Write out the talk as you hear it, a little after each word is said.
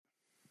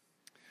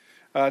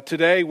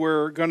Today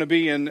we're going to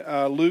be in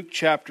Luke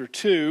chapter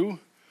 2,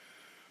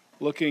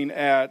 looking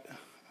at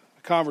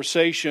a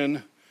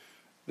conversation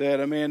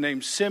that a man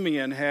named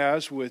Simeon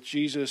has with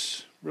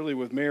Jesus, really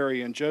with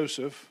Mary and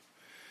Joseph.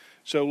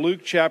 So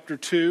Luke chapter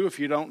 2, if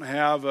you don't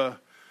have a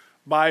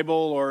Bible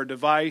or a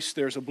device,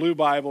 there's a blue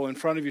Bible in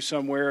front of you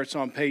somewhere. It's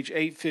on page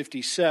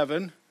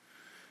 857.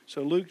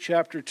 So Luke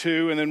chapter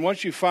 2, and then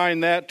once you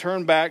find that,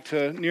 turn back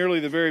to nearly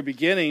the very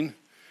beginning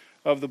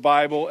of the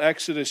Bible,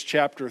 Exodus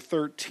chapter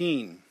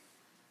 13.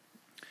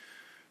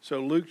 So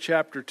Luke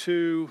chapter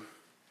 2,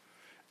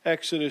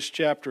 Exodus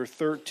chapter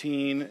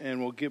 13,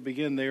 and we'll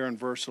begin there in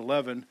verse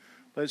 11.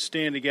 Let's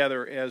stand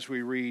together as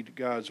we read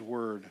God's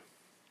Word.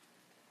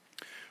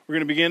 We're going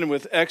to begin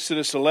with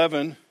Exodus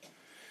 11.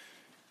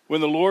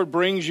 When the Lord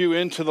brings you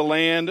into the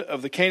land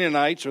of the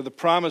Canaanites, or the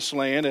promised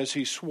land, as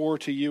he swore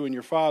to you and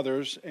your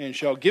fathers, and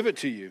shall give it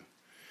to you,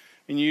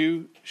 and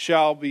you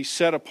shall be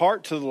set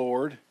apart to the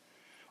Lord,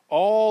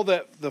 all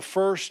that the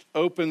first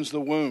opens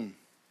the womb.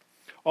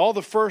 All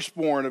the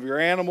firstborn of your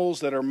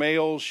animals that are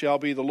males shall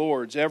be the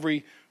Lord's.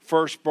 Every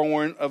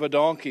firstborn of a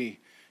donkey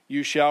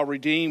you shall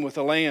redeem with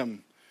a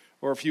lamb,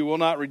 or if you will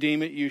not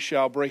redeem it, you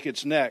shall break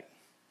its neck.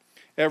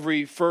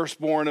 Every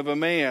firstborn of a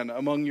man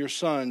among your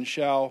sons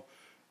shall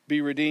be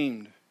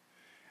redeemed.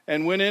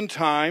 And when in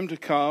time to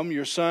come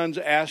your sons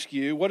ask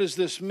you, what does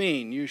this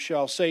mean? You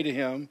shall say to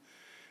him,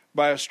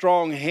 by a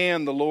strong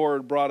hand the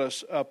Lord brought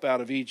us up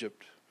out of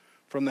Egypt,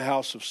 from the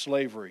house of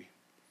slavery.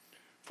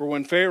 For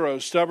when Pharaoh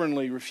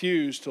stubbornly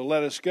refused to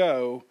let us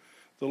go,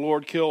 the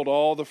Lord killed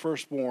all the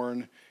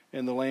firstborn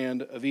in the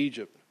land of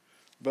Egypt,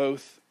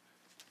 both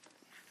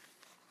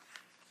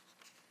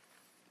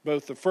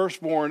the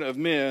firstborn of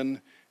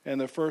men and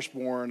the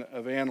firstborn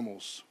of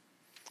animals.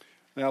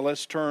 Now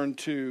let's turn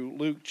to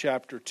Luke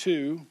chapter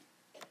 2.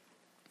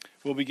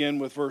 We'll begin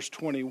with verse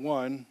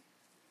 21.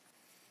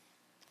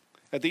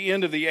 At the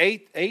end of the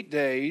eight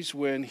days,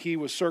 when he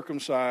was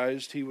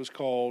circumcised, he was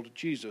called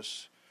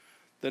Jesus,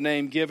 the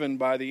name given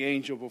by the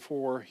angel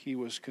before he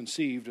was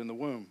conceived in the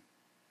womb.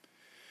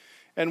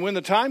 And when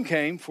the time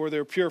came for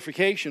their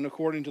purification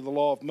according to the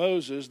law of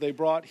Moses, they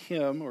brought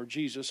him, or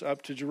Jesus,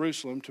 up to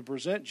Jerusalem to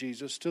present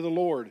Jesus to the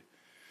Lord.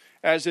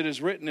 As it is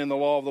written in the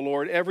law of the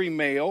Lord, every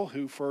male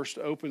who first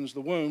opens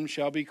the womb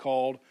shall be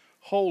called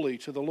holy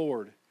to the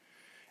Lord,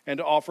 and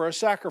to offer a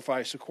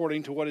sacrifice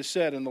according to what is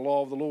said in the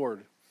law of the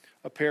Lord,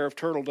 a pair of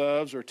turtle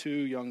doves or 2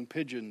 young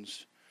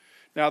pigeons.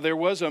 Now there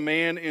was a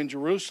man in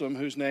Jerusalem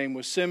whose name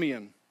was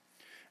Simeon,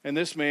 and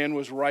this man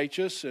was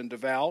righteous and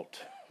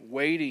devout,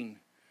 waiting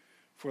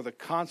for the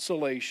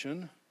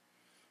consolation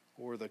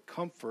or the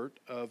comfort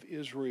of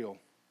Israel.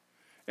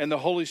 And the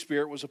Holy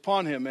Spirit was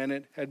upon him, and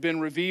it had been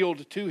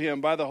revealed to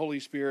him by the Holy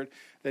Spirit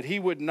that he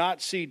would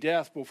not see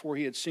death before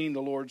he had seen the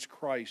Lord's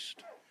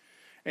Christ.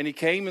 And he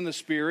came in the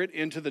Spirit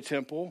into the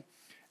temple,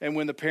 and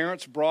when the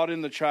parents brought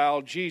in the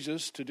child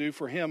Jesus to do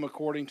for him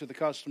according to the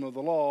custom of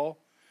the law,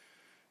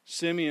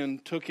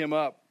 Simeon took him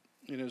up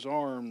in his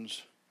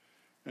arms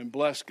and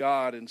blessed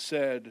God and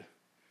said,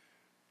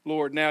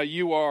 Lord, now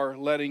you are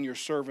letting your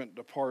servant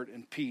depart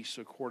in peace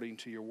according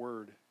to your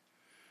word.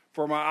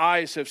 For my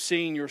eyes have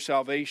seen your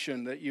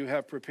salvation that you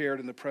have prepared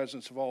in the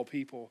presence of all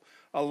people,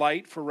 a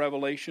light for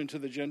revelation to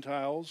the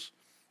Gentiles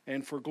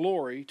and for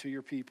glory to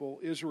your people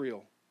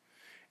Israel.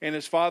 And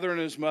his father and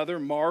his mother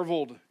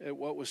marveled at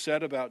what was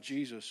said about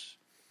Jesus.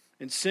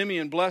 And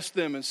Simeon blessed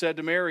them and said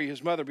to Mary,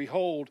 his mother,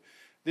 behold,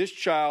 this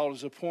child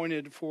is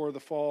appointed for the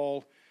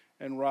fall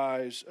and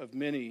rise of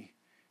many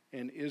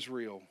in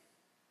Israel.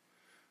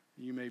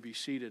 You may be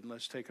seated, and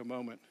let's take a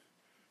moment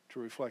to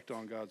reflect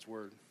on God's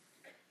word.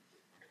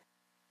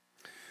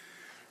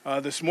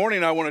 This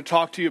morning I want to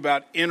talk to you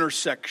about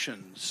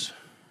intersections.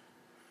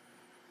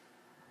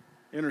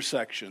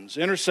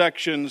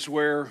 Intersections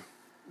where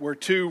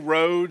 2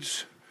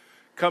 roads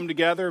come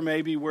together,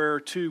 maybe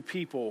where 2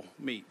 people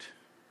meet.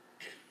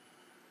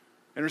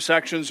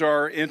 Intersections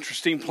are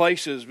interesting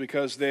places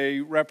because they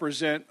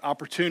represent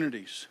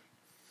opportunities.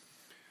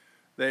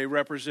 They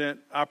represent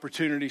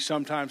opportunity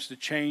sometimes to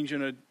change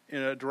in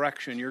a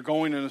direction. You're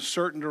going in a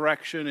certain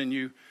direction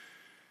and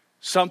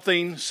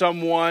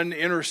someone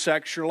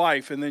intersects your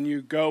life, and then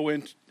you go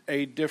in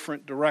a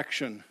different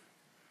direction.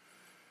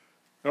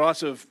 There are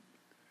lots of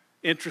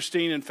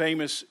interesting and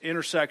famous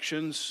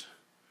intersections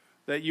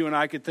that you and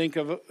I could think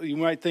of. You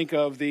might think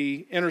of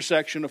the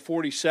intersection of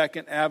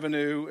 42nd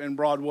Avenue and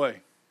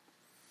Broadway.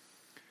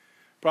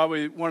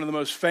 Probably one of the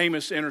most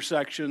famous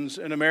intersections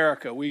in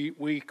America.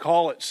 We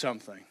call it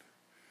something.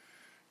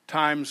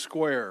 Times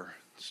Square.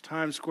 It's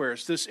Times Square.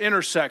 It's this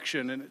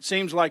intersection, and it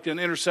seems like an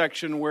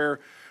intersection where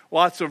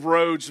lots of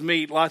roads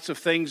meet, lots of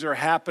things are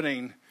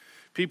happening.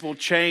 People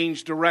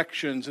change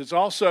directions. It's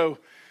also,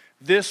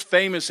 this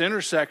famous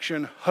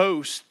intersection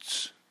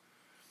hosts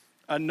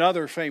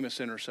another famous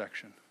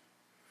intersection.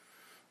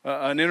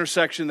 An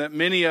intersection that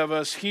many of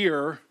us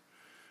here,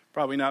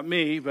 probably not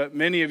me, but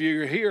many of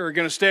you here are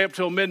going to stay up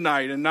till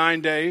midnight in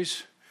 9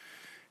 days.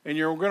 And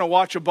you're going to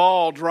watch a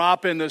ball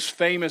drop in this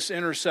famous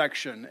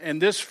intersection.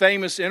 And this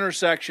famous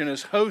intersection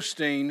is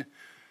hosting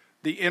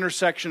the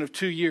intersection of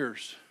 2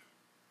 years.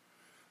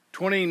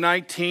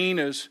 2019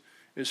 is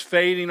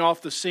fading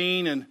off the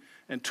scene,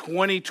 and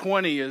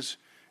 2020 is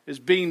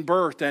being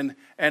birthed.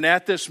 And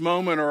at this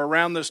moment or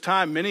around this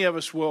time, many of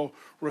us will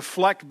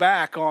reflect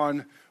back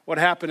on what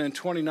happened in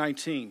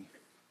 2019.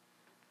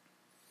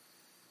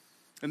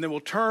 And then we'll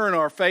turn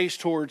our face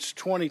towards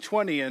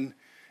 2020 and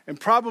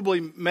probably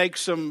make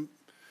some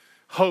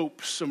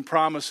hopes, some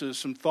promises,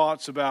 some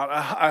thoughts about,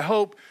 I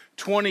hope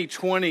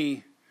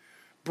 2020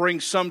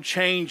 brings some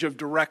change of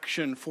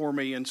direction for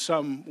me in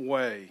some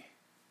way.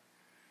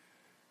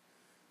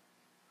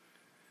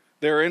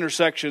 There are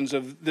intersections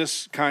of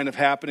this kind of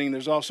happening.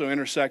 There's also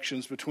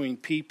intersections between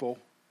people.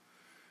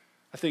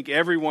 I think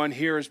everyone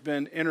here has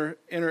been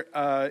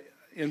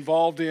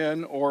involved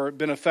in or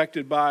been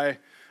affected by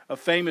a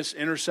famous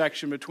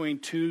intersection between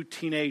two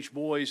teenage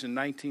boys in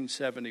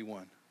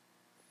 1971.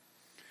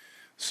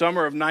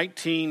 Summer of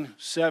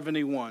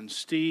 1971,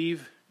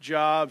 Steve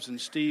Jobs and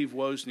Steve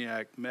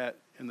Wozniak met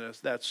in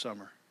that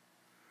summer.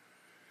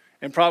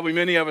 And probably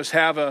many of us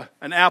have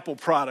an Apple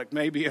product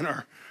maybe in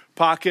our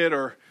pocket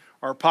or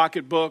our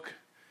pocketbook.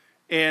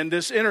 And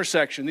this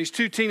intersection, these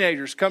two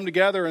teenagers come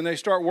together and they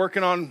start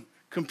working on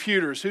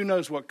computers. Who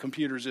knows what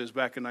computers is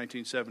back in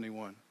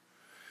 1971?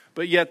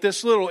 But yet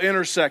this little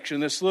intersection,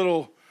 this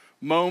little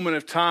moment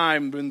of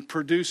time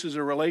produces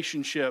a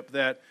relationship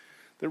that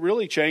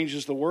really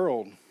changes the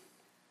world.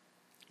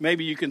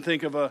 Maybe you can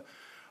think of a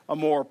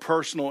more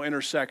personal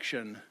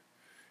intersection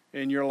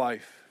in your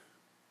life.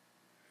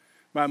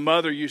 My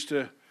mother used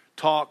to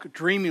talk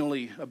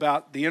dreamingly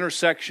about the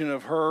intersection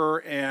of her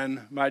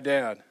and my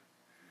dad.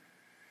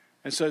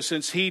 And so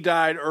since he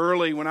died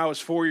early when I was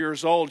 4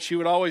 years old, she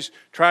would always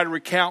try to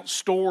recount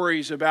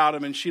stories about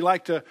him. And she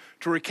liked to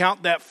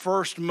recount that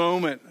first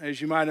moment, as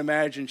you might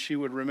imagine she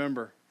would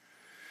remember.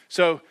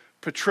 So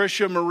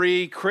Patricia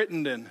Marie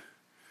Crittenden,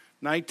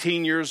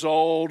 19 years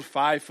old,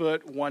 5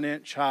 foot, 1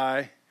 inch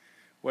high,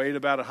 weighed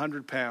about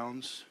 100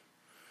 pounds.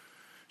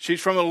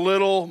 She's from a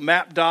little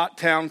map dot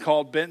town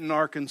called Benton,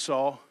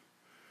 Arkansas.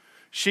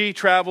 She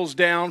travels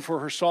down for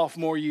her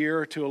sophomore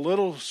year to a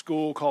little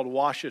school called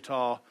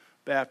Ouachita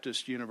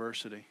Baptist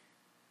University.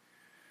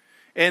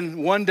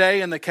 And one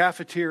day in the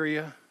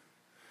cafeteria,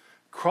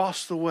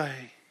 across the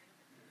way,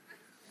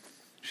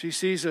 she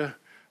sees a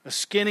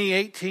skinny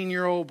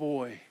 18-year-old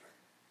boy,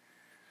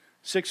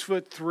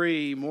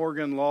 6'3",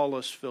 Morgan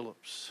Lawless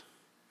Phillips.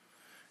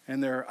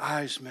 And their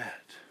eyes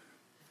met.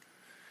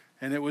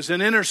 And it was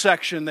an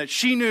intersection that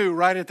she knew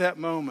right at that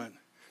moment.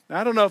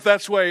 Now, I don't know if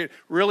that's the way it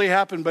really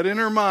happened, but in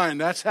her mind,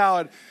 that's how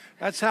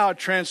it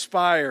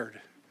transpired.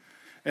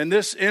 And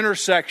this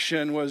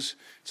intersection it's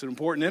an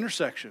important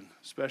intersection,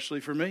 especially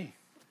for me.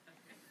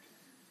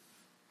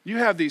 You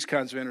have these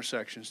kinds of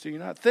intersections, do you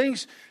not?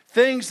 Things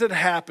that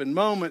happen,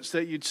 moments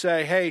that you'd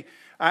say, hey,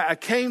 I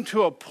came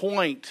to a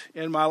point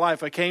in my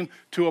life. I came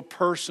to a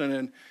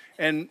person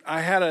and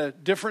I had a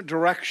different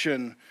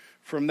direction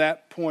from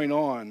that point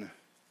on.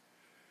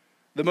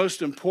 The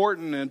most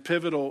important and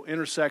pivotal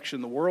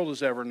intersection the world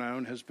has ever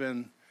known has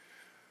been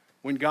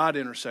when God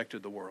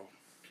intersected the world.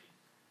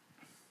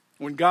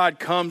 When God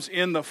comes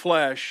in the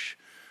flesh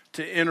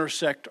to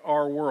intersect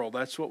our world.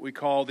 That's what we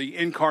call the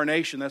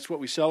incarnation. That's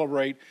what we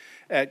celebrate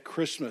at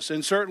Christmas.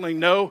 And certainly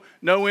no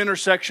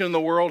intersection in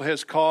the world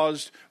has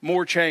caused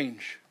more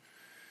change.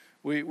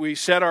 We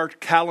set our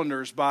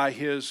calendars by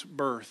his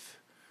birth.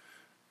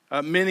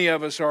 Many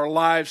of us, our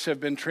lives have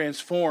been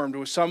transformed.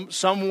 With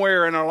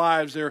somewhere in our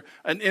lives,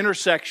 an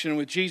intersection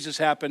with Jesus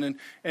happened,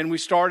 and we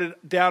started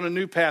down a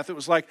new path. It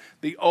was like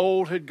the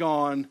old had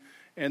gone,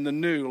 and the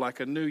new, like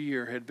a new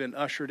year, had been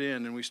ushered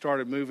in, and we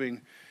started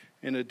moving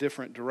in a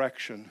different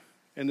direction.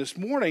 And this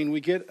morning,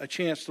 we get a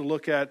chance to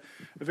look at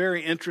a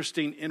very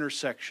interesting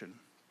intersection.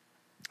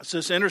 It's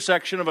this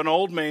intersection of an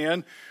old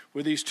man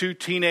with these two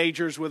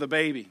teenagers with a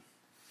baby.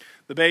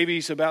 The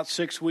baby's about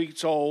 6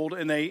 weeks old,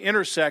 and they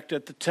intersect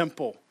at the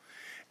temple.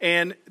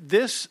 And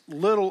this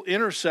little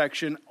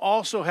intersection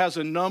also has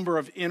a number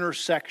of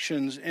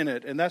intersections in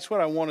it. And that's what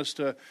I want us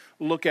to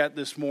look at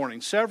this morning.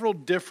 Several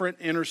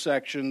different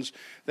intersections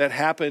that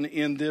happen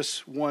in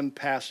this one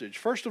passage.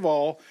 First of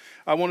all,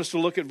 I want us to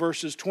look at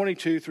verses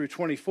 22 through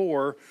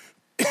 24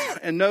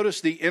 and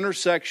notice the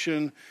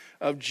intersection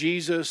of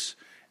Jesus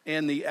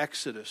and the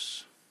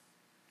Exodus.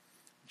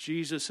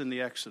 Jesus in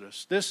the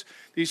Exodus.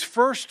 These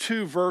first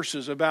two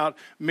verses about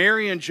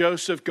Mary and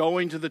Joseph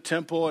going to the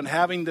temple and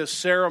having this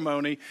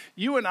ceremony,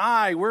 you and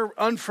I, we're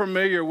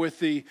unfamiliar with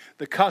the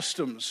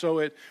customs,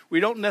 so we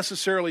don't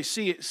necessarily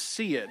see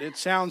it. It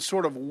sounds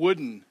sort of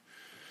wooden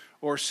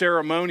or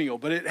ceremonial,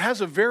 but it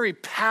has a very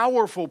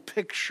powerful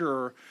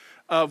picture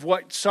of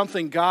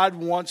something God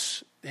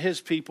wants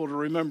his people to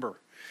remember.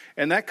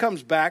 And that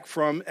comes back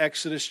from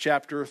Exodus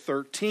chapter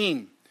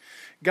 13.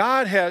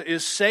 God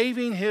is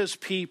saving his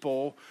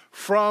people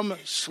from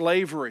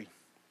slavery.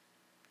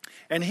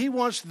 And he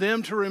wants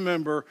them to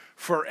remember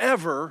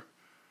forever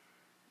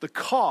the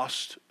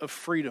cost of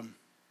freedom.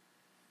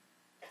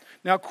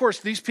 Now, of course,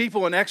 these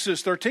people in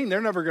Exodus 13,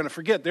 they're never going to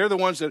forget. They're the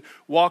ones that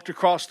walked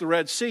across the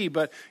Red Sea.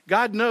 But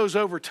God knows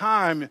over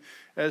time,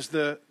 as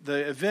the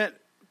event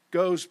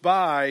goes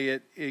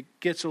by, it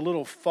gets a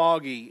little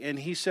foggy. And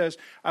he says,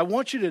 I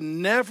want you to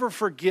never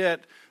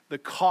forget the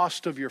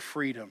cost of your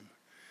freedom.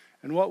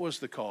 And what was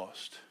the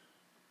cost?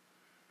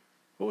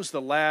 What was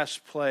the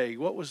last plague?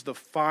 What was the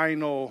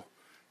final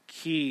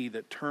key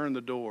that turned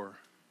the door?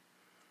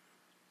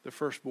 The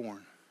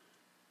firstborn.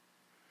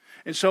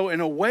 And so in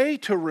a way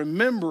to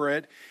remember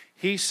it,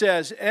 he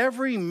says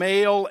every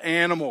male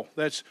animal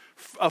that's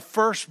a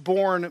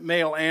firstborn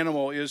male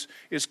animal is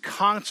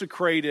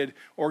consecrated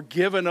or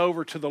given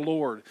over to the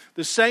Lord.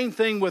 The same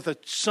thing with a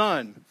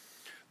son.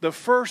 The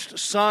first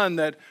son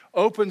that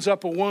opens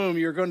up a womb,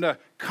 you're going to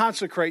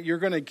consecrate, you're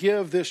going to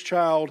give this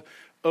child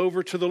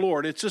over to the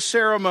Lord. It's a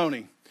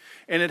ceremony.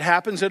 And it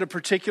happens at a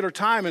particular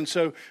time. And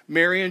so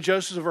Mary and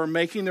Joseph are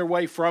making their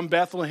way from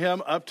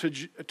Bethlehem up to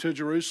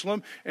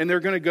Jerusalem. And they're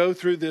going to go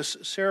through this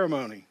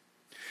ceremony.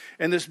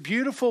 And this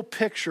beautiful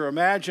picture,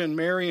 imagine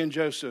Mary and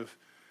Joseph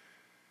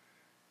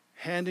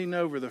handing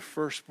over the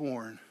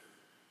firstborn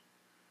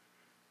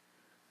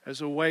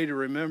as a way to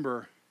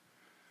remember,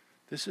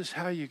 this is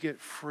how you get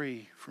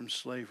free from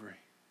slavery.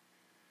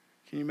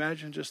 Can you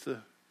imagine just the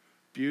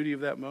beauty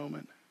of that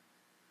moment?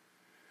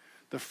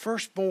 The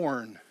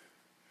firstborn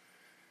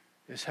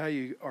is how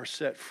you are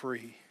set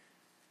free.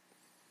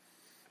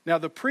 Now,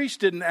 the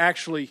priest didn't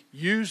actually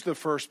use the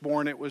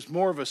firstborn. It was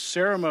more of a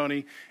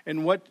ceremony.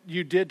 And what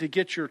you did to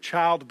get your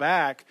child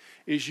back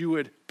is you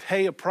would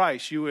pay a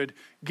price. You would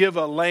give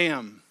a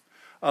lamb.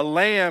 A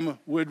lamb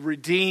would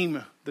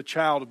redeem the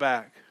child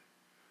back.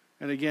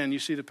 And again, you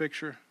see the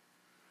picture?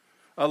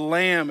 A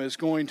lamb is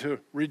going to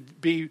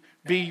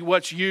be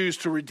what's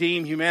used to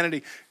redeem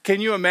humanity. Can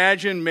you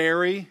imagine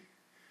Mary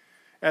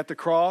at the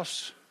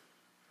cross,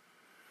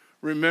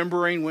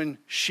 remembering when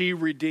she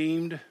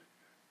redeemed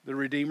the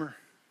Redeemer?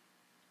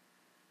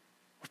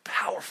 What a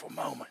powerful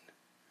moment.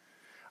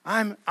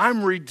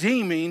 I'm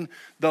redeeming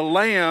the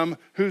Lamb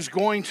who's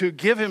going to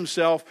give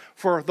himself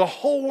for the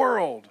whole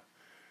world.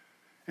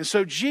 And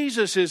so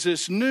Jesus is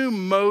this new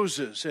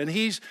Moses, and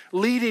he's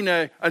leading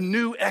a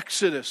new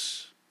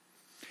Exodus.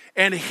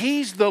 And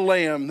he's the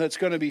Lamb that's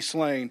going to be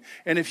slain.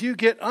 And if you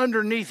get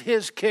underneath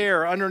his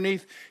care,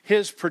 underneath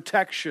his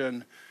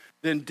protection,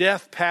 then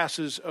death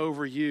passes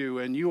over you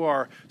and you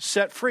are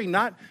set free,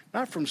 not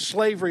from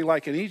slavery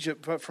like in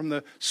Egypt, but from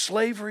the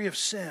slavery of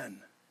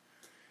sin.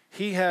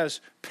 He has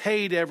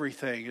paid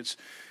everything. It's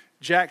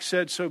Jack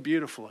said so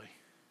beautifully,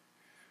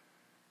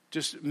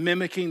 just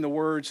mimicking the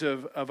words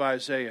of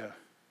Isaiah.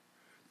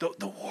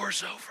 The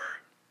war's over.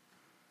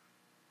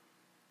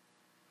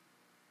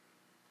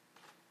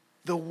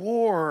 The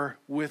war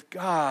with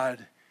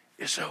God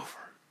is over.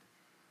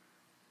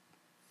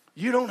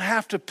 You don't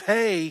have to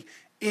pay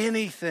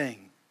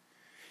anything.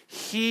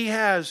 He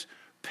has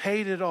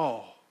paid it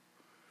all.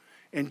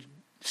 And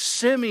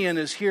Simeon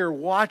is here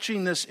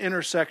watching this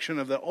intersection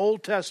of the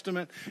Old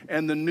Testament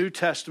and the New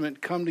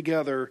Testament come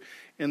together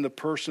in the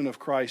person of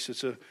Christ.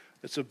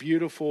 It's a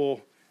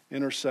beautiful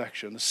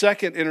intersection. The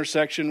second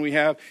intersection we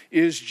have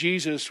is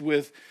Jesus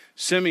with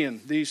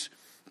Simeon. These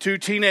two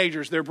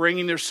teenagers, they're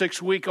bringing their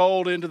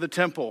 6-week-old into the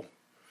temple.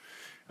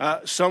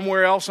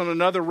 Somewhere else on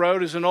another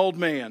road is an old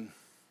man.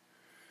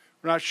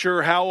 We're not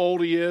sure how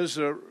old he is.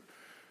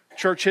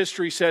 Church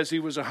history says he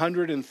was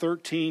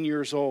 113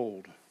 years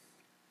old.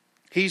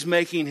 He's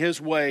making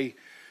his way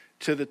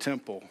to the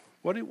temple.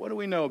 What do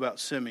we know about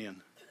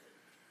Simeon?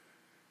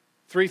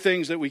 3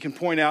 things that we can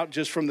point out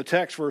just from the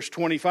text, verse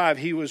 25.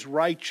 He was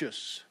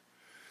righteous.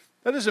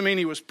 That doesn't mean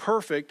he was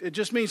perfect. It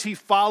just means he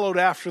followed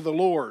after the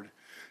Lord.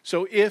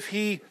 So if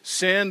he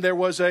sinned, there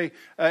was a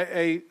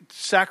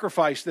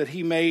sacrifice that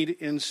he made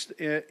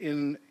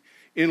in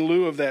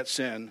lieu of that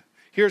sin.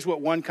 Here's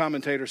what one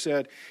commentator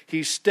said.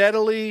 He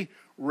steadily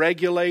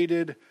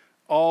regulated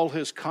all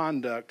his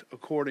conduct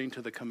according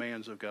to the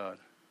commands of God.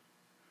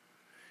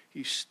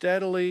 He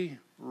steadily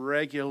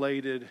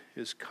regulated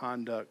his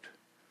conduct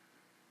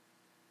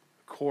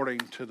according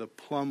to the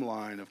plumb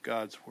line of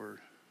God's word.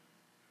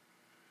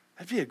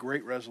 That'd be a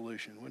great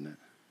resolution, wouldn't it?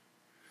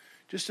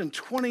 Just in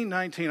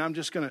 2019, I'm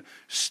just going to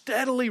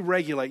steadily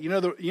regulate. You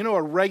know,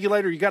 a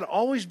regulator, you got to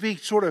always be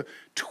sort of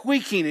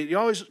tweaking it. You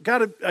always got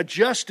to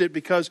adjust it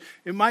because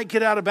it might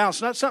get out of balance.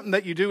 It's not something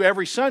that you do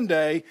every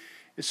Sunday.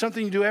 It's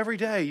something you do every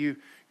day.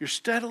 You're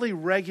steadily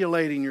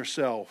regulating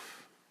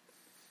yourself.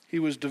 He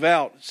was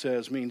devout, it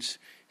says, means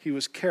he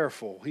was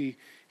careful. He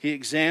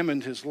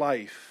examined his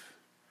life.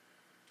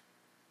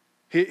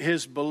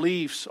 His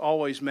beliefs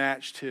always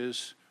matched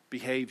his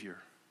behavior.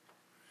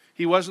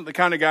 He wasn't the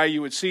kind of guy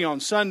you would see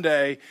on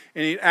Sunday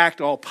and he'd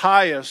act all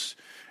pious,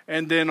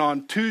 and then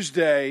on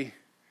Tuesday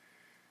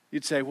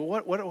you'd say,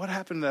 well, what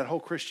happened to that whole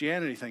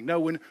Christianity thing?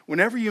 No,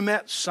 whenever you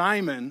met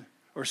Simon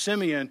or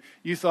Simeon,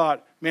 you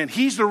thought, man,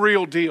 he's the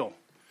real deal.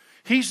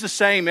 He's the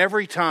same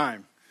every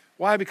time.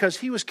 Why? Because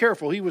he was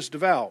careful. He was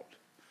devout.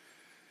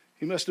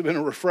 He must have been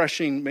a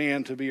refreshing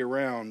man to be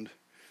around.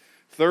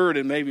 Third,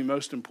 and maybe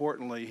most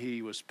importantly,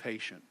 he was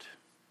patient.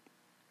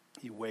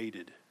 He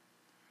waited.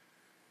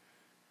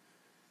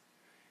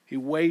 He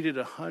waited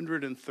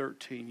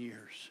 113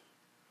 years.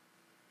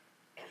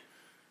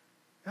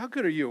 How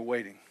good are you at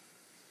waiting?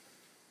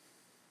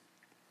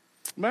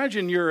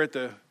 Imagine you're at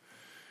the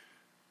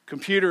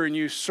computer and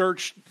you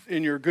search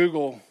in your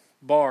Google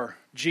bar,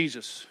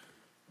 Jesus.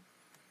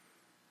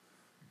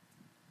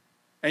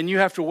 And you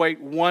have to wait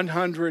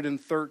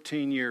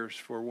 113 years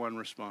for one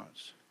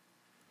response.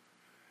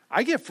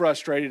 I get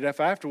frustrated if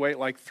I have to wait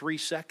like 3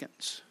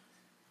 seconds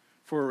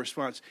for a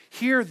response.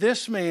 Here,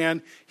 this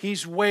man,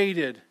 he's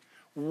waited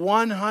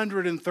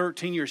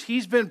 113 years.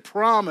 He's been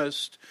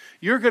promised,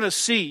 you're going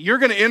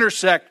to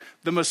intersect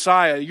the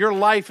Messiah. Your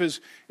life is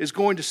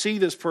going to see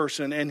this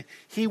person. And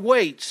he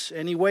waits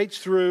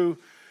through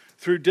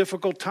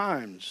difficult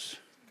times.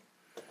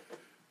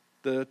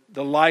 The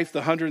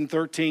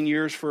 113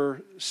 years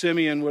for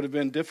Simeon would have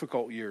been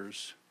difficult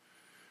years.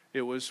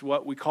 It was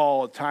what we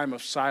call a time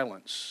of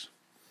silence.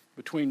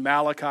 Between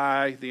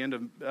Malachi, the end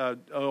of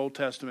Old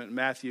Testament, and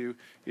Matthew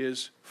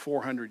is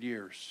 400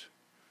 years.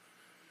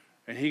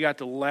 And he got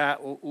to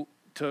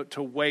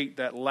wait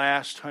that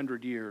last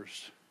 100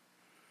 years.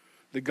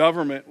 The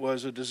government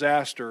was a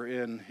disaster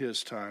in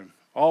his time.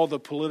 All the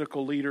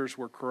political leaders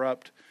were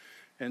corrupt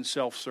and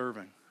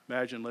self-serving.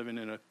 Imagine living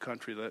in a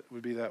country that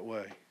would be that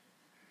way.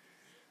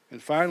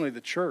 And finally,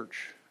 the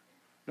church,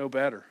 no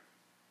better.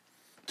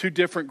 2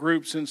 different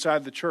groups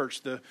inside the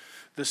church. The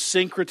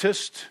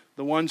syncretists,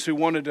 the ones who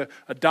wanted to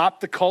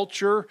adopt the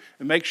culture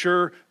and make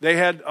sure they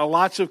had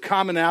lots of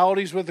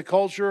commonalities with the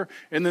culture.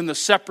 And then the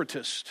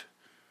separatists.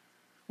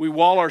 We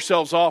wall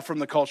ourselves off from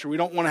the culture. We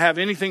don't want to have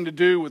anything to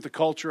do with the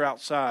culture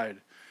outside.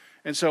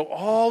 And so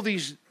all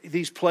these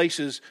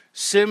places,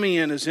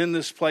 Simeon is in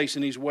this place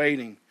and he's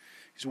waiting.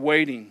 He's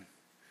waiting.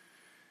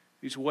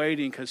 He's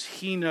waiting because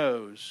he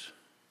knows,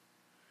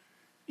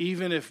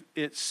 even if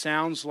it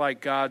sounds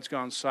like God's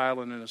gone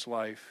silent in his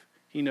life,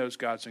 he knows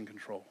God's in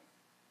control.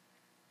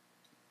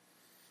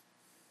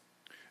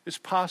 It's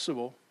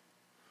possible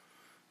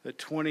that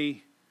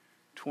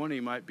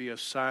 2020 might be a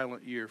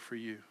silent year for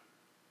you.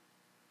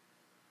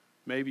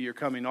 Maybe you're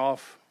coming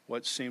off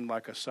what seemed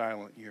like a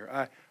silent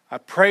year. I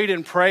prayed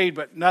and prayed,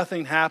 but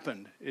nothing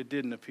happened. It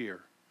didn't appear.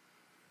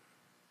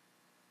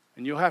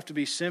 And you'll have to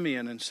be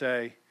Simeon and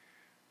say,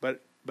 but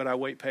I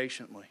wait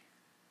patiently.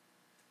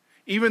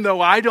 Even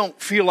though I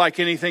don't feel like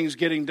anything's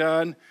getting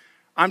done,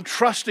 I'm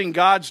trusting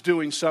God's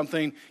doing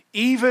something,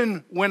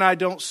 even when I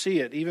don't see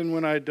it, even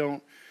when I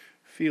don't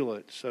feel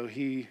it. So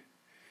he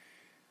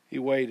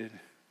waited.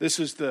 This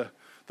is the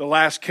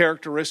last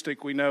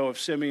characteristic we know of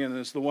Simeon, and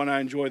it's the one I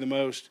enjoy the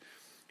most.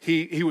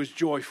 He was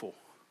joyful.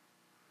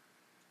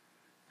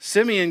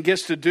 Simeon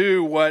gets to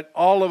do what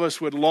all of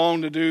us would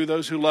long to do,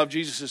 those who love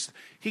Jesus.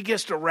 He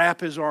gets to wrap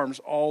his arms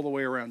all the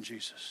way around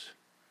Jesus.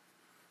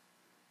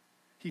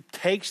 He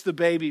takes the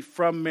baby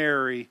from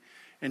Mary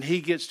and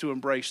he gets to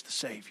embrace the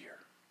Savior.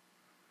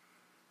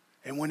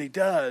 And when he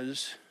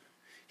does,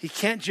 he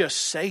can't just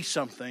say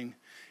something.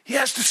 He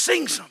has to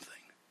sing something.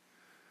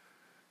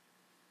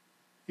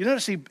 You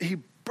notice he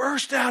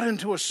burst out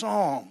into a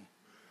song.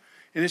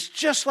 And it's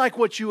just like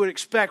what you would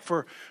expect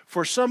for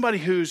somebody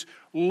who's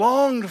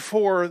longed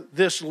for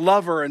this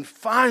lover and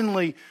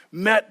finally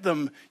met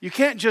them. You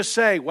can't just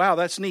say, wow,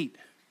 that's neat.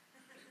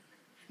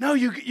 No,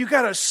 you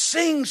got to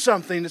sing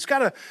something. It's got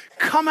to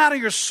come out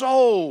of your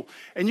soul.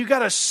 And you got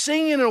to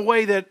sing in a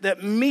way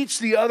that meets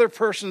the other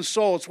person's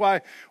soul. It's why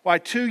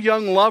 2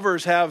 young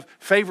lovers have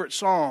favorite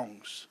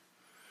songs.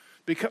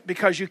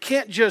 Because you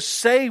can't just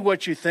say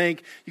what you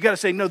think. You got to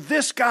say, no,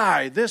 this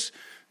guy, this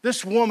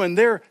woman,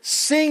 they're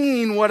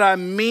singing what I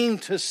mean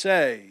to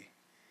say.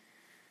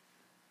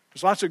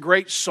 There's lots of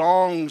great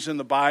songs in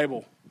the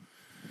Bible.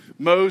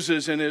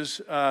 Moses and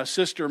his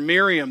sister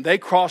Miriam, they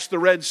crossed the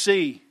Red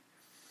Sea.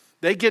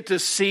 They get to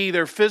see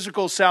their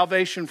physical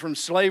salvation from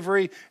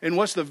slavery. And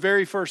what's the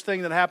very first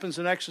thing that happens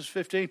in Exodus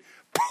 15?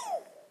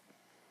 Poof!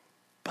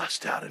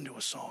 Bust out into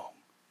a song.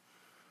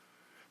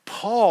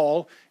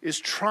 Paul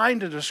is trying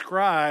to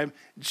describe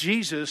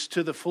Jesus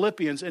to the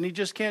Philippians, and he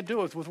just can't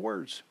do it with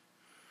words.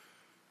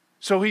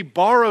 So he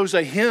borrows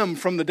a hymn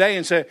from the day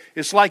and says,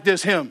 it's like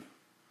this hymn.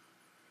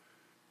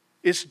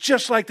 It's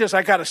just like this.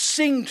 I got to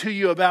sing to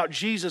you about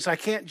Jesus. I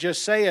can't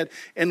just say it.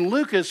 And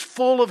Luke is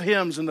full of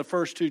hymns in the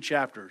first 2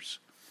 chapters.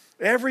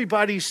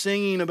 Everybody's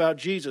singing about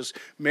Jesus.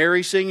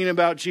 Mary singing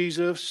about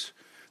Jesus.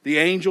 The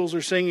angels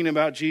are singing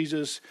about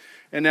Jesus.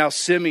 And now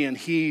Simeon,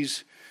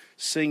 he's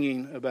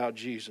singing about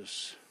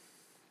Jesus.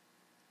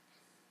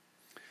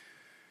 I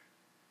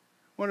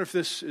wonder if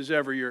this is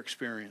ever your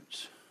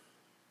experience.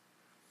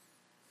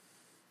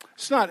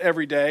 It's not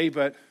every day,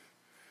 but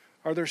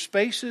are there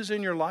spaces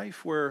in your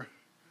life where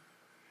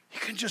you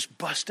can just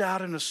bust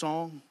out in a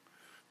song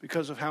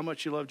because of how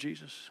much you love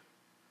Jesus?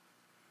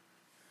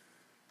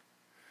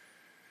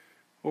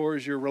 Or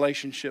is your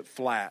relationship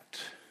flat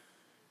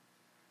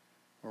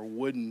or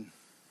wooden?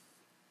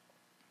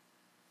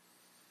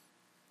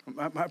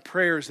 My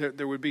prayer is that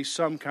there would be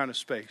some kind of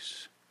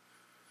space.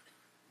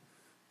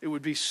 It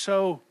would be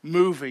so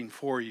moving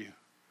for you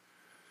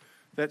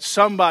that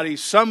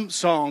some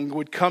song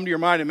would come to your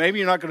mind, and maybe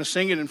you're not going to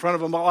sing it in front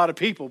of a lot of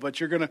people, but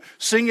you're going to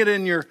sing it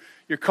in your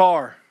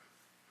car.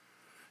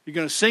 You're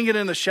going to sing it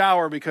in the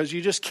shower because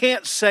you just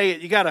can't say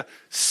it. You got to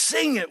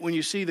sing it when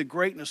you see the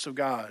greatness of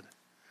God. I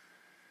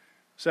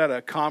was at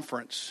a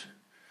conference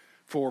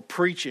for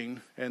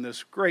preaching, and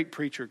this great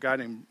preacher, a guy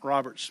named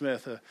Robert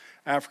Smith, an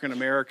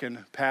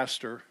African-American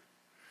pastor,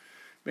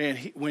 man,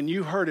 when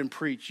you heard him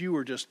preach, you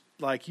were just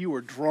like you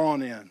were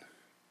drawn in.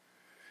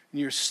 And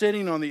you're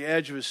sitting on the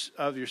edge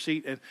of your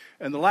seat,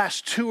 and the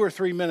last 2 or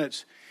 3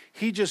 minutes,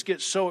 he just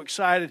gets so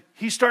excited,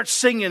 he starts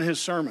singing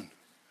his sermon.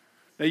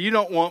 Now, you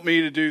don't want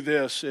me to do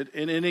this at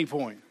any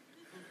point.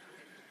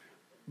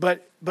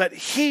 But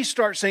he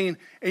starts singing,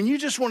 and you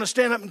just want to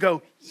stand up and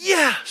go,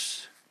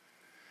 yes,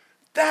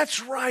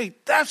 that's right.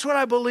 That's what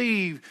I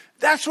believe.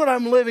 That's what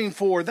I'm living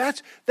for.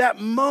 That's that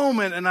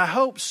moment, and I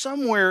hope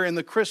somewhere in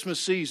the Christmas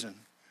season,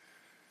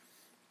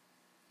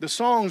 the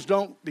songs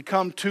don't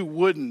become too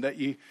wooden, that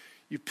you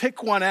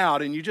pick one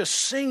out and you just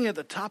sing at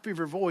the top of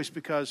your voice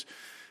because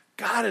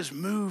God has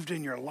moved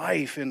in your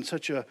life in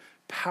such a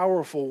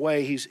powerful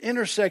way. He's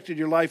intersected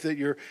your life that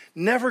you're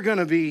never going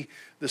to be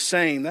the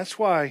same. That's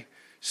why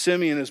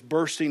Simeon is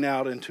bursting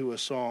out into a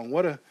song.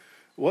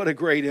 What a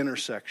great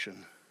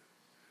intersection.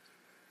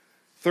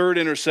 Third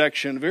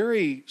intersection,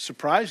 very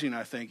surprising,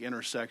 I think,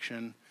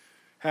 intersection,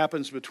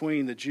 happens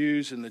between the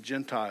Jews and the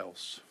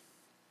Gentiles.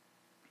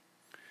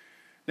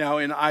 Now,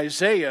 in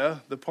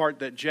Isaiah, the part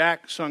that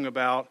Jack sung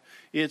about,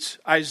 it's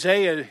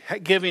Isaiah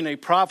giving a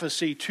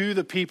prophecy to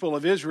the people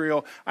of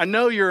Israel. I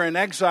know you're in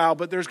exile,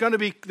 but there's going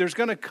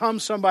to come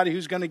somebody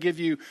who's going to give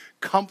you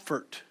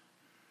comfort.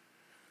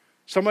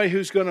 Somebody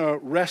who's going to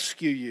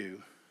rescue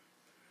you.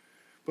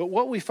 But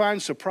what we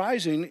find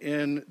surprising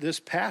in this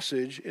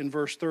passage in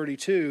verse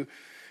 32,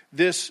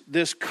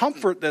 this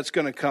comfort that's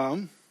going to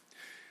come,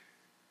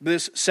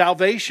 this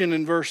salvation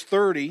in verse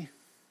 30,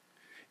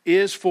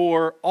 is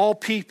for all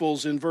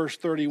peoples in verse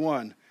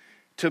 31.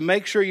 To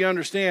make sure you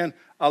understand,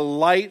 a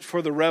light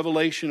for the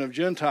revelation of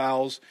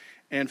Gentiles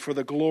and for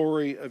the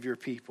glory of your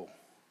people.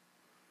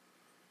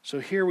 So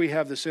here we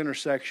have this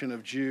intersection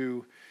of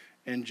Jew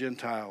and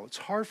Gentile. It's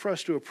hard for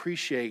us to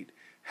appreciate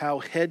how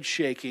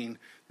head-shaking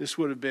this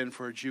would have been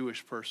for a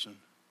Jewish person.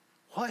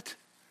 What?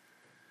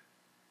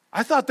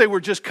 I thought he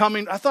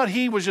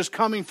was just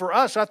coming for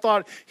us. I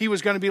thought he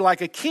was going to be like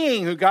a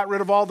king who got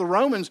rid of all the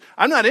Romans.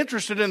 I'm not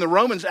interested in the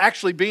Romans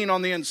actually being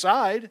on the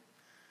inside.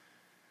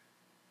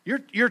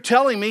 You're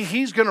telling me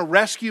he's going to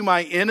rescue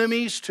my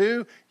enemies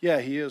too? Yeah,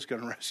 he is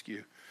going to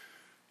rescue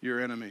your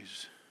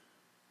enemies.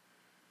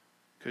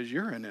 Because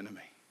you're an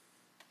enemy.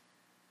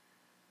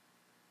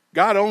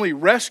 God only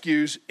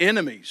rescues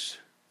enemies.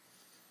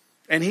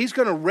 And he's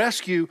going to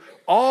rescue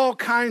all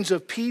kinds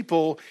of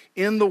people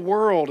in the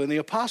world. And the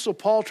Apostle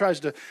Paul tries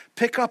to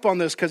pick up on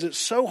this because it's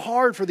so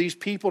hard for these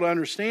people to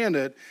understand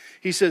it.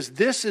 He says,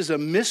 this is a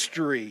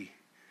mystery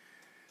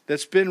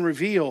that's been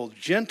revealed.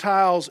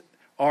 Gentiles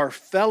are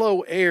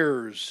fellow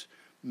heirs,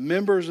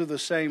 members of the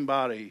same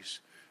bodies,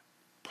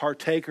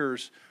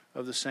 partakers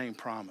of the same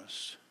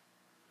promise.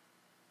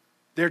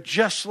 They're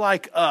just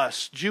like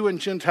us. Jew and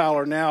Gentile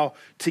are now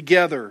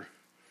together.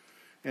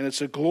 And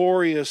it's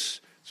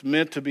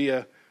meant to be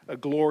a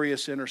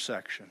glorious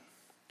intersection.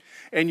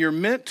 And you're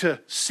meant to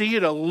see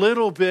it a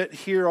little bit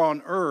here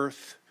on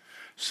earth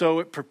so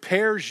it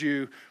prepares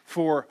you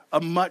for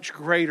a much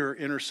greater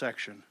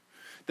intersection.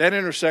 That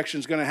intersection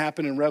is going to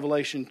happen in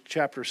Revelation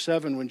chapter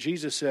 7 when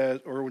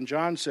when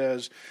John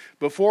says,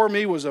 before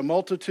me was a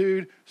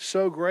multitude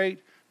so great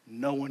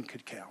no one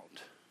could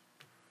count.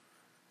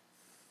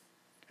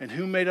 And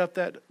who made up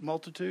that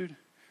multitude?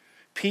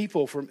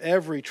 People from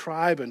every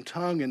tribe and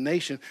tongue and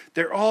nation.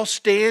 They're all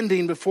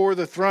standing before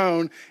the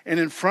throne and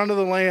in front of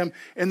the Lamb,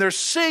 and they're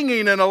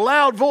singing in a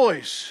loud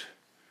voice.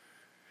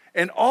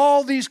 And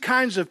all these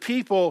kinds of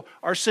people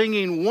are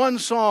singing one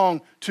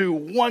song to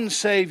one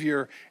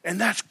Savior,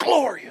 and that's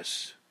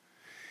glorious.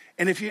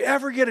 And if you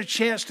ever get a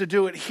chance to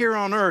do it here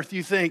on earth,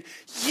 you think,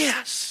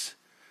 yes,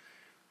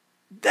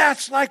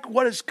 that's like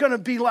what it's going to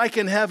be like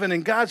in heaven,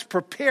 and God's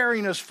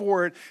preparing us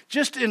for it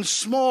just in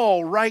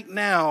small right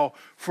now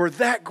for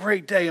that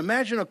great day.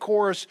 Imagine a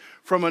chorus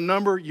from a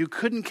number you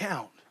couldn't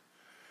count,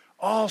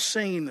 all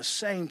singing the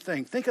same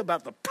thing. Think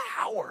about the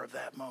power of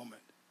that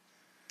moment.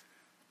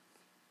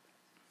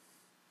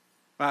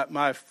 One of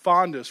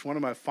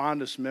my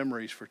fondest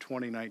memories for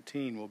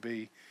 2019 will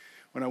be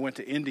when I went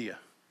to India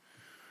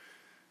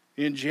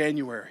in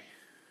January.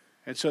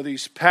 And so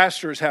these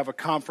pastors have a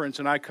conference,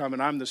 and I come,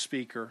 and I'm the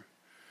speaker.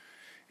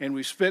 And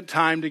we spent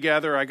time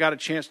together. I got a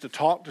chance to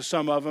talk to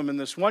some of them. And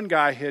this one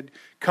guy had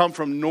come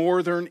from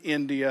northern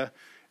India.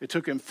 It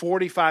took him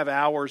 45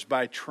 hours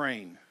by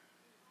train.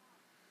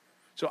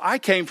 So I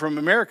came from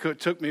America.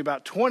 It took me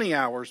about 20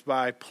 hours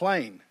by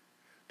plane.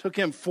 It took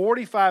him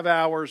 45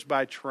 hours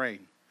by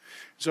train.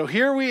 So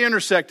here we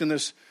intersect in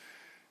this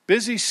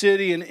busy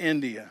city in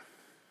India,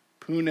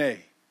 Pune.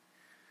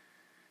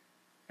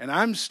 And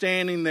I'm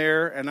standing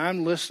there and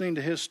I'm listening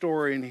to his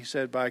story. And he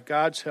said, by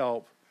God's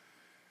help,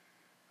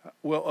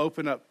 we'll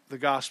open up the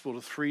gospel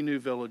to 3 new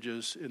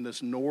villages in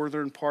this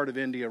northern part of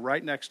India,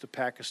 right next to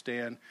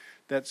Pakistan,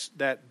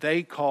 that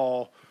they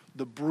call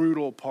the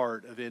brutal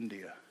part of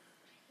India.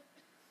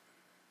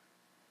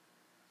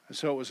 And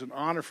so it was an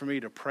honor for me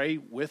to pray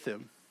with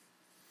him,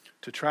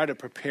 to try to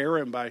prepare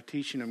him by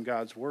teaching him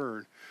God's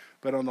word.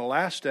 But on the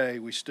last day,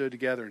 we stood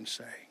together and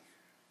sang.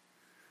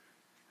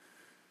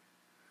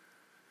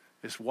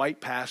 This white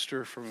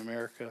pastor from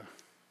America,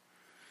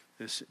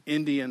 this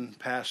Indian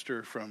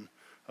pastor from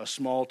a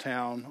small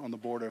town on the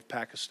border of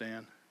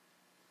Pakistan.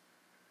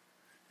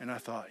 And I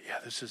thought, yeah,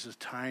 this is a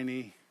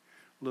tiny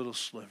little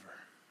sliver.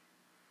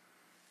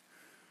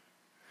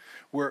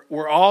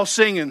 We're all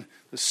singing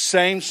the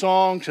same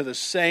song to the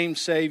same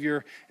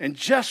Savior, and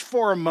just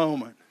for a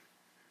moment,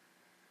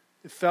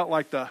 it felt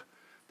like the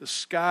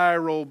sky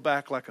rolled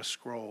back like a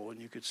scroll,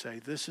 and you could say,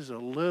 this is a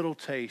little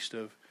taste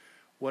of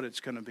what it's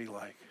going to be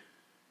like.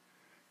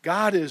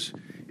 God is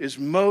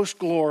most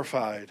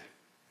glorified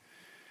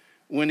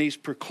when he's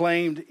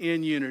proclaimed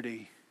in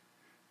unity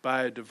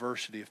by a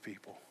diversity of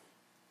people.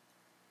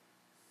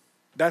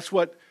 That's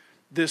what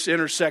this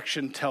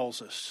intersection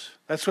tells us.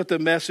 That's what the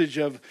message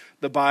of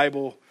the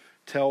Bible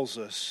tells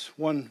us.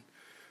 One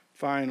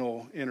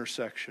final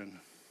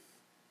intersection.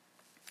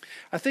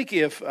 I think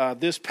if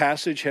this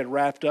passage had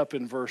wrapped up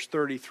in verse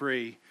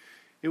 33,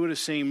 it would have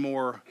seemed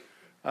more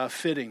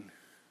fitting.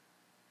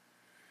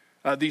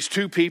 These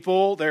 2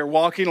 people, they're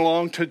walking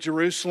along to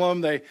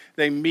Jerusalem.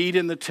 They meet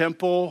in the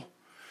temple.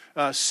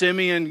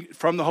 Simeon,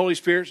 from the Holy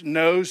Spirit,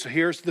 knows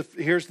here's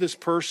this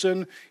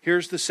person,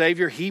 here's the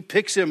Savior. He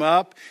picks him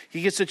up.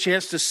 He gets a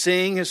chance to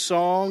sing his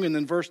song. And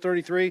then verse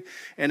 33,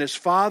 and his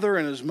father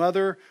and his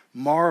mother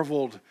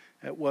marveled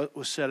at what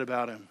was said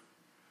about him.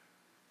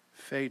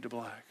 Fade to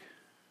black.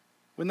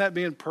 Wouldn't that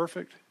be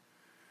perfect?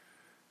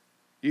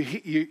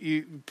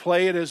 You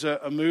play it as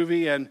a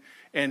movie, and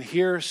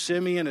here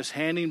Simeon is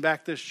handing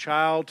back this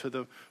child to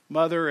the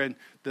mother, and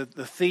the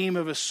theme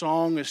of his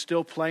song is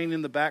still playing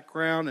in the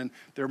background, and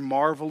they're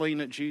marveling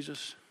at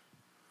Jesus.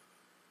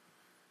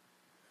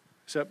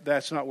 Except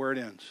that's not where it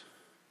ends.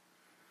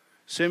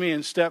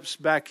 Simeon steps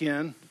back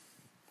in.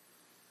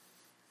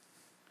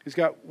 He's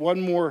got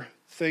one more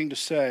thing to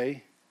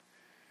say.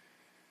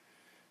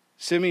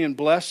 Simeon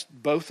blessed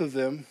both of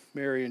them,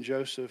 Mary and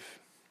Joseph.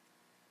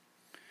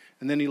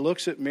 And then he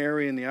looks at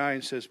Mary in the eye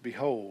and says,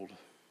 behold,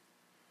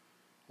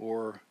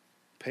 or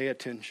pay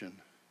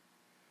attention.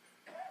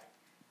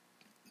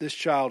 This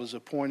child is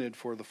appointed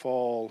for the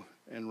fall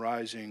and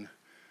rising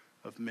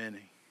of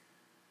many.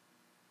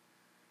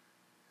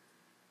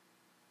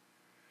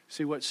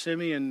 See, what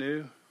Simeon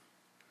knew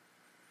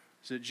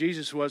is that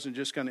Jesus wasn't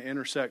just going to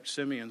intersect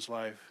Simeon's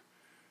life.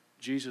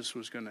 Jesus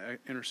was going to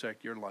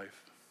intersect your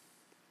life.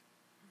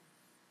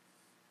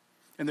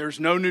 And there's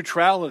no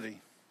neutrality.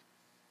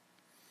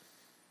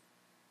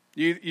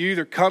 You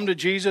either come to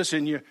Jesus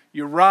and you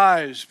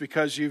rise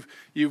because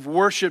you've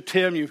worshiped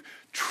him, you've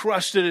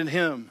trusted in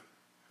him,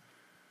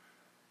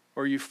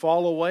 or you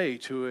fall away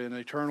to an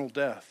eternal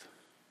death.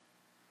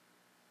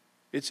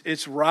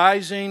 It's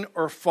rising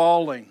or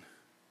falling.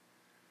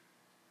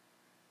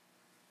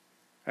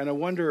 And I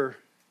wonder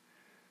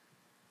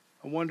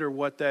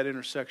what that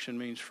intersection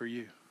means for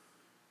you.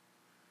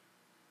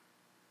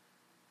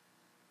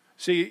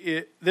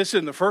 See, this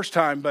isn't the first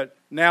time, but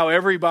now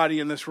everybody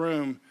in this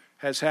room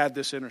has had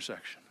this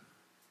intersection.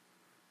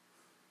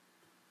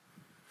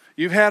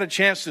 You've had a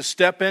chance to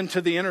step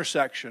into the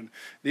intersection.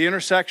 The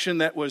intersection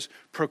that was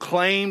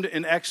proclaimed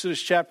in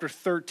Exodus chapter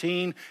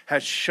 13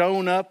 has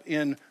shown up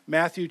in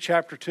Matthew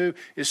chapter 2,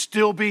 is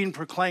still being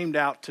proclaimed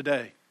out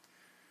today.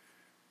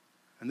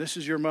 And this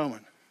is your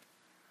moment.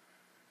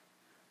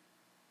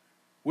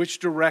 Which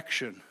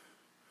direction,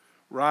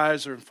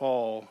 rise or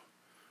fall,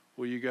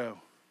 will you go?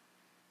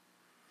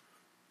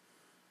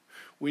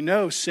 We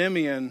know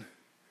Simeon,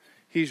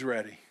 he's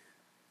ready.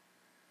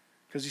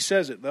 Because he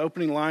says it, the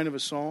opening line of a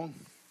song.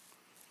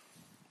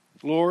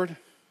 Lord,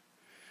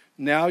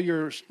 now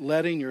you're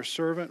letting your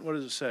servant, what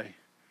does it say?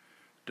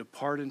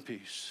 Depart in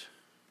peace.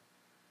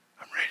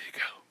 I'm ready to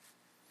go.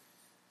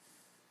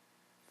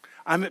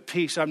 I'm at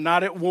peace. I'm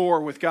not at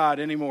war with God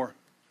anymore.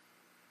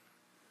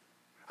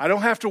 I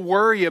don't have to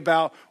worry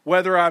about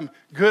whether I'm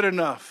good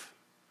enough.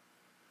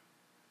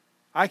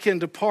 I can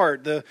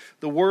depart. The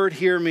word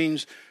here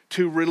means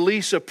to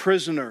release a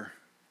prisoner,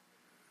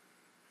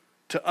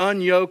 to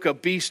unyoke a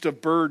beast of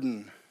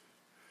burden,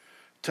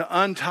 to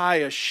untie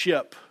a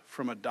ship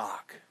from a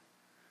dock.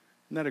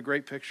 Isn't that a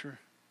great picture?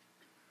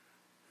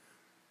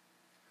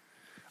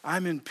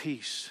 I'm in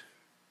peace.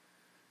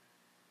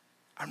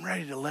 I'm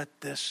ready to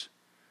let this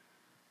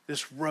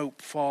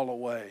rope fall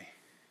away.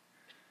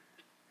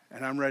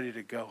 And I'm ready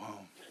to go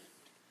home.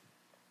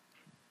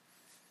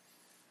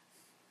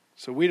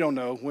 So we don't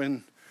know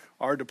when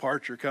our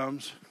departure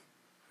comes.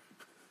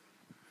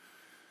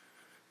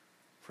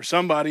 For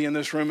somebody in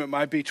this room, it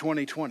might be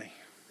 2020.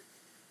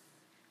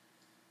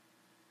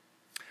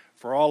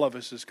 For all of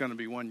us, it's going to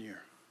be 1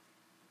 year.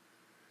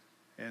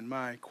 And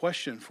my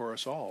question for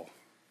us all,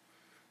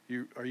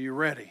 are you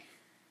ready?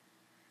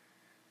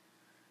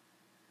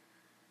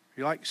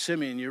 You're like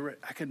Simeon,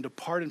 I can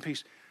depart in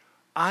peace.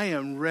 I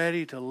am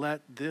ready to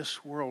let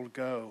this world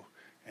go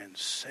and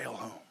sail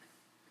home.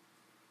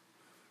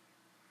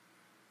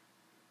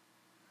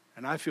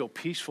 And I feel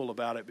peaceful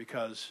about it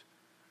because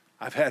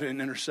I've had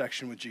an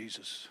intersection with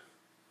Jesus.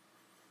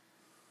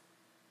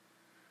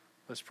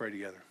 Let's pray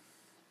together.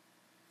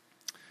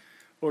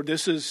 Lord,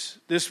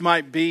 this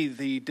might be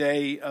the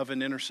day of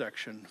an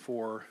intersection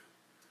for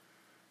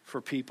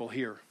people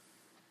here.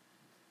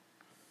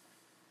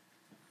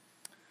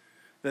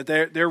 That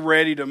they're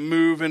ready to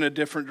move in a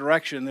different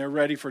direction. They're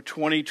ready for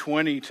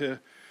 2020 to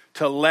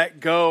let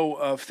go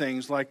of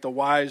things like the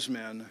wise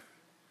men.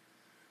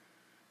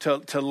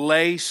 To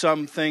lay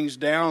some things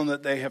down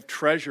that they have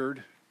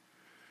treasured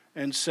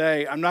and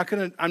say, I'm not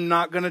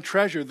gonna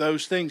treasure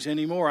those things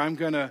anymore. I'm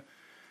gonna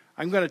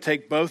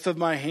take both of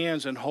my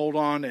hands and hold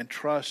on and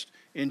trust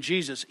in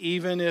Jesus,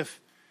 even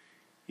if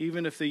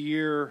the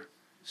year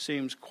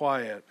seems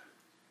quiet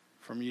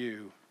from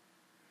you.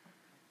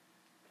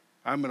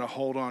 I'm going to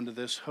hold on to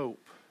this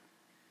hope.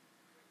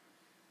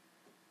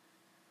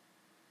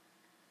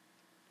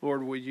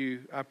 Lord,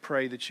 I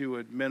pray that you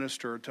would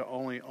minister to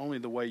only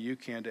the way you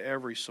can to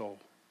every soul.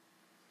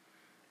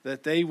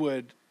 That they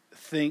would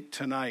think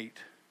tonight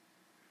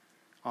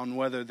on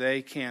whether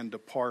they can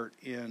depart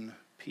in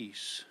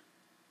peace.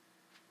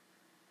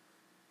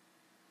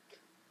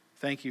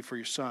 Thank you for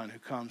your Son who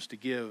comes to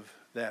give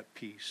that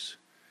peace.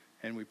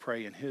 And we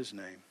pray in his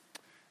name.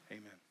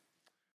 Amen.